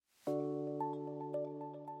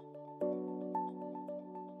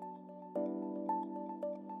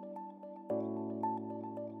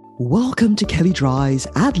Welcome to Kelly Dry's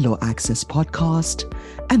Ad Law Access podcast,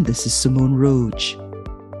 and this is Simone Roach.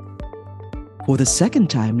 For the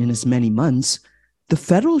second time in as many months, the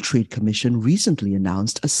Federal Trade Commission recently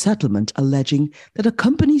announced a settlement alleging that a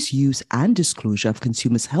company's use and disclosure of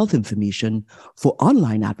consumers' health information for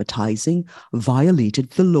online advertising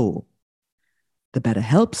violated the law. The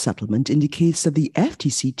BetterHelp settlement indicates that the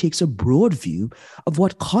FTC takes a broad view of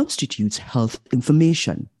what constitutes health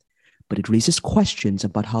information, but it raises questions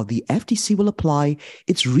about how the FTC will apply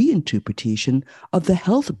its reinterpretation of the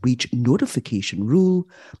health breach notification rule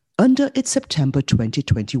under its September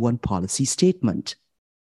 2021 policy statement.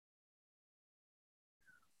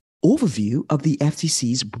 Overview of the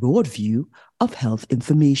FTC's broad view of health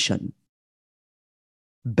information.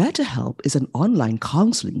 BetterHelp is an online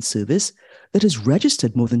counseling service that has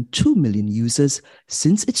registered more than 2 million users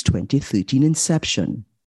since its 2013 inception.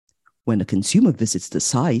 When a consumer visits the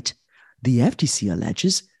site, the FTC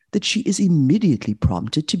alleges that she is immediately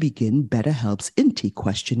prompted to begin BetterHelp's intake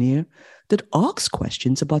questionnaire that asks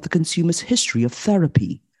questions about the consumer's history of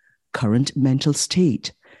therapy, current mental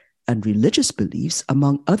state, and religious beliefs,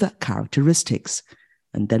 among other characteristics,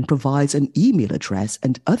 and then provides an email address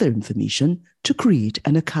and other information to create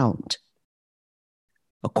an account.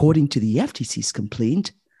 According to the FTC's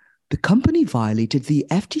complaint, the company violated the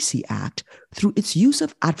FTC Act through its use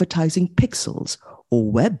of advertising pixels or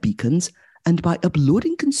web beacons and by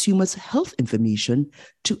uploading consumers' health information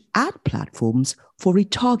to ad platforms for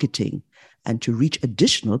retargeting and to reach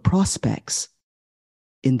additional prospects.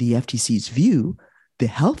 In the FTC's view, the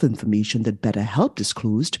health information that BetterHelp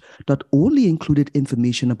disclosed not only included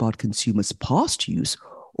information about consumers' past use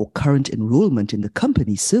or current enrollment in the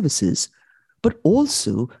company's services, but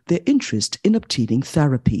also their interest in obtaining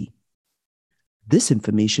therapy. This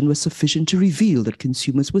information was sufficient to reveal that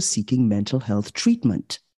consumers were seeking mental health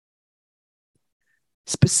treatment.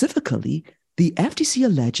 Specifically, the FTC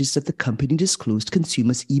alleges that the company disclosed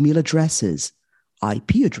consumers' email addresses,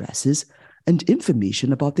 IP addresses, and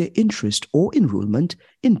information about their interest or enrollment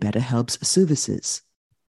in BetterHelp's services.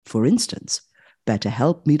 For instance,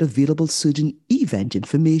 BetterHelp made available certain event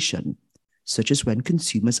information, such as when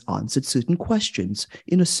consumers answered certain questions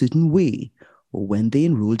in a certain way, or when they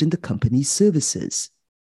enrolled in the company's services.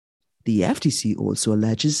 The FTC also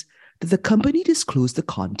alleges that the company disclosed the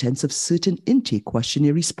contents of certain intake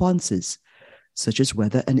questionnaire responses, such as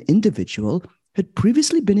whether an individual had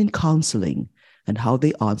previously been in counseling and how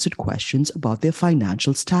they answered questions about their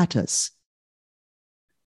financial status.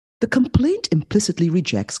 The complaint implicitly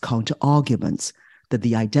rejects counter-arguments that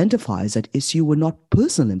the identifiers at issue were not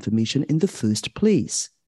personal information in the first place.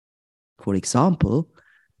 For example,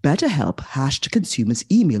 BetterHelp hashed consumers'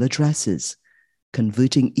 email addresses,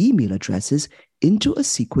 converting email addresses into a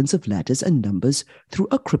sequence of letters and numbers through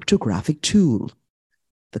a cryptographic tool.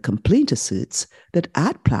 The complaint asserts that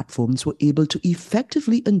ad platforms were able to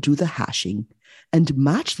effectively undo the hashing and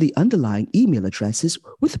match the underlying email addresses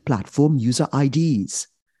with platform user IDs.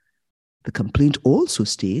 The complaint also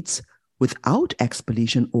states, without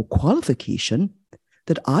explanation or qualification,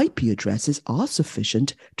 that IP addresses are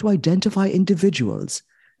sufficient to identify individuals,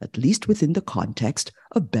 at least within the context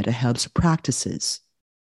of BetterHelp's practices.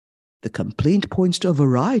 The complaint points to a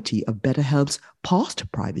variety of BetterHelp's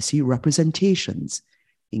past privacy representations,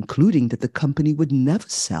 including that the company would never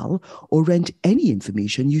sell or rent any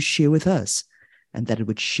information you share with us, and that it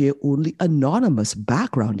would share only anonymous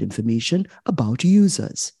background information about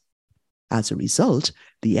users. As a result,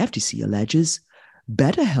 the FTC alleges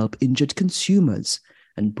BetterHelp injured consumers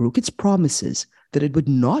and broke its promises that it would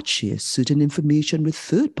not share certain information with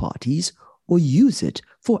third parties or use it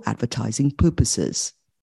for advertising purposes.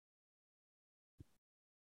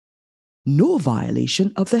 No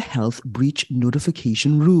violation of the health breach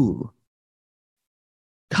notification rule.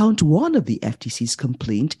 Count 1 of the FTC's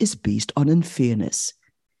complaint is based on unfairness.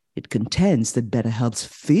 It contends that BetterHelp's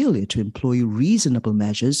failure to employ reasonable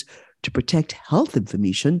measures to protect health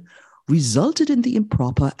information resulted in the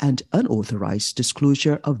improper and unauthorized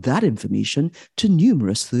disclosure of that information to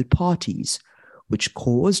numerous third parties, which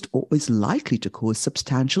caused or is likely to cause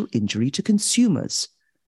substantial injury to consumers.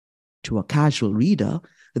 To a casual reader,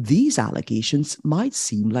 these allegations might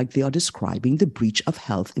seem like they are describing the breach of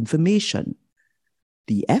health information.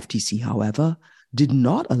 The FTC, however, did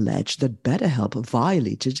not allege that BetterHelp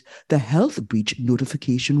violated the Health Breach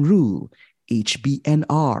Notification Rule,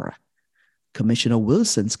 HBNR. Commissioner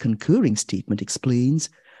Wilson's concurring statement explains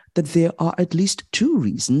that there are at least 2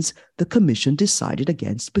 reasons the Commission decided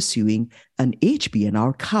against pursuing an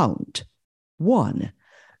HBNR count. 1.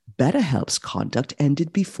 BetterHelp's conduct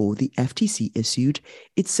ended before the FTC issued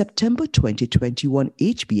its September 2021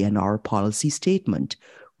 HBNR policy statement,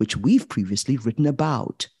 which we've previously written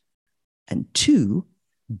about. And 2,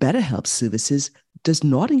 BetterHelp Services does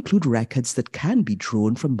not include records that can be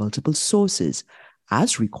drawn from multiple sources,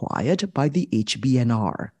 as required by the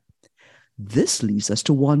HBNR. This leaves us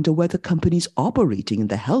to wonder whether companies operating in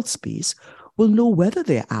the health space will know whether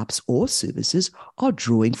their apps or services are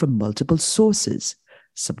drawing from multiple sources,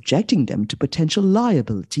 subjecting them to potential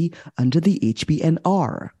liability under the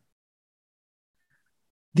HBNR.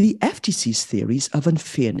 The FTC's theories of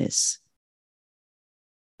unfairness.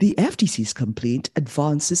 The FTC's complaint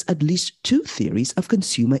advances at least 2 theories of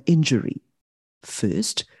consumer injury.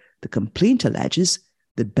 First, the complaint alleges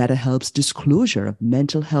that BetterHelp's disclosure of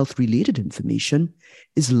mental health-related information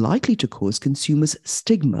is likely to cause consumers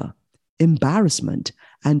stigma, embarrassment,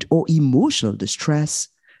 and/or emotional distress,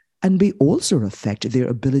 and may also affect their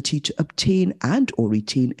ability to obtain and/or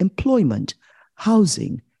retain employment,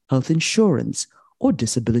 housing, health insurance, or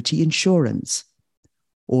disability insurance.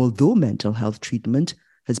 Although mental health treatment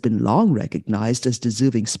has been long recognized as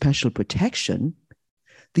deserving special protection,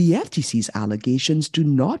 the FTC's allegations do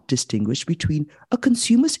not distinguish between a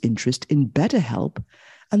consumer's interest in BetterHelp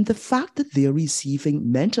and the fact that they are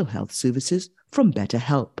receiving mental health services from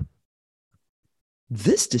BetterHelp.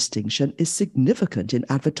 This distinction is significant in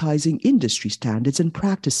advertising industry standards and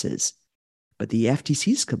practices, but the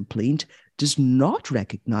FTC's complaint does not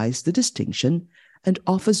recognize the distinction and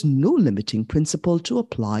offers no limiting principle to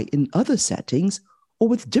apply in other settings or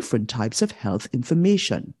with different types of health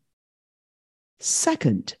information.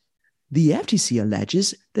 Second, the FTC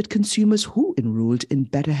alleges that consumers who enrolled in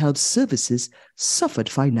BetterHelp services suffered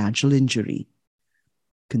financial injury.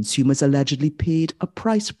 Consumers allegedly paid a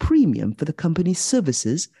price premium for the company's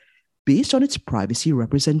services based on its privacy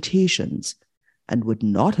representations and would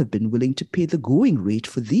not have been willing to pay the going rate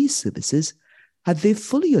for these services had they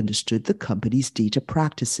fully understood the company's data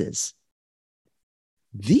practices.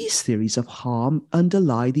 These theories of harm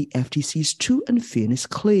underlie the FTC's 2 unfairness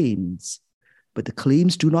claims, but the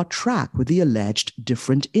claims do not track with the alleged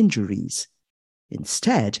different injuries.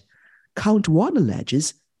 Instead, Count 1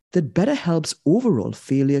 alleges that BetterHelp's overall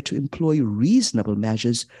failure to employ reasonable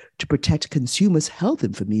measures to protect consumers' health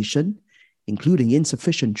information, including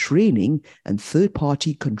insufficient training and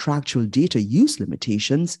third-party contractual data use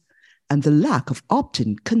limitations, and the lack of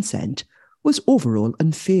opt-in consent, was overall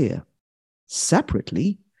unfair.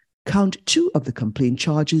 Separately, Count 2 of the complaint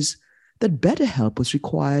charges that BetterHelp was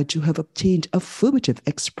required to have obtained affirmative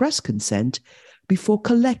express consent before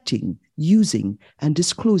collecting, using, and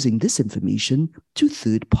disclosing this information to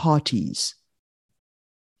third parties.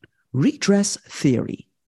 Redress theory.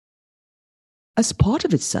 As part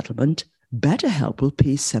of its settlement, BetterHelp will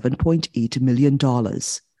pay $7.8 million.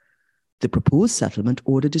 The proposed settlement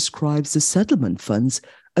order describes the settlement funds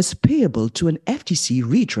as payable to an FTC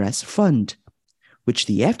redress fund, which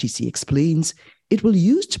the FTC explains it will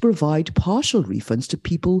use to provide partial refunds to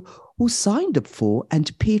people who signed up for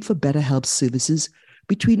and paid for BetterHelp services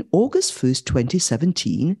between August 1st,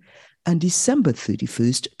 2017 and December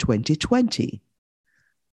 31st, 2020.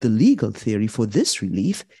 The legal theory for this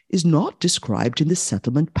relief is not described in the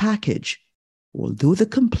settlement package, although the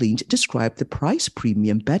complaint described the price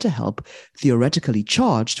premium BetterHelp theoretically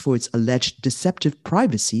charged for its alleged deceptive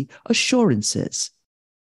privacy assurances.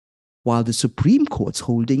 While the Supreme Court's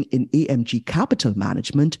holding in AMG Capital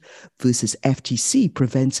Management versus FTC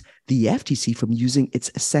prevents the FTC from using its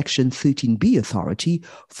Section 13B authority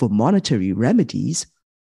for monetary remedies,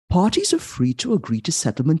 parties are free to agree to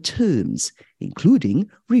settlement terms, including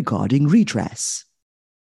regarding redress.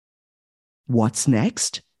 What's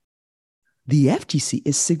next? The FTC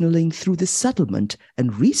is signaling through the settlement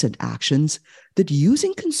and recent actions that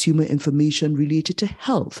using consumer information related to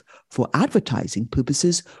health for advertising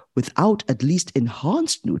purposes without at least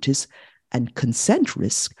enhanced notice and consent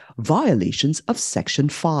risk violations of Section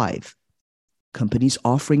 5. Companies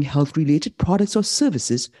offering health-related products or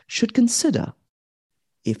services should consider.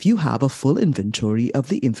 If you have a full inventory of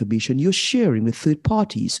the information you're sharing with third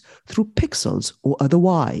parties through pixels or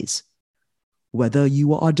otherwise, whether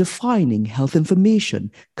you are defining health information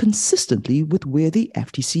consistently with where the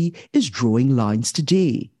FTC is drawing lines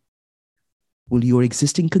today. Will your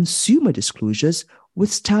existing consumer disclosures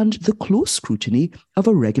withstand the close scrutiny of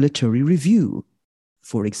a regulatory review?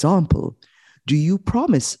 For example, do you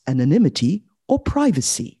promise anonymity or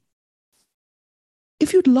privacy?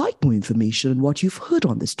 If you'd like more information on what you've heard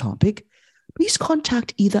on this topic, please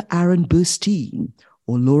contact either Aaron Burstein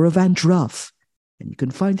or Laura Van Druff, and you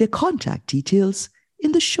can find their contact details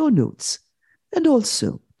in the show notes. And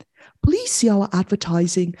also, please see our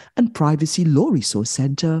Advertising and Privacy Law Resource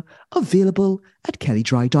Center available at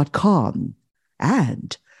kellydry.com.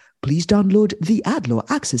 And Please download the AdLaw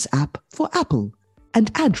Access app for Apple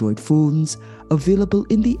and Android phones, available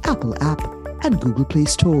in the Apple app and Google Play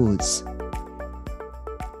stores.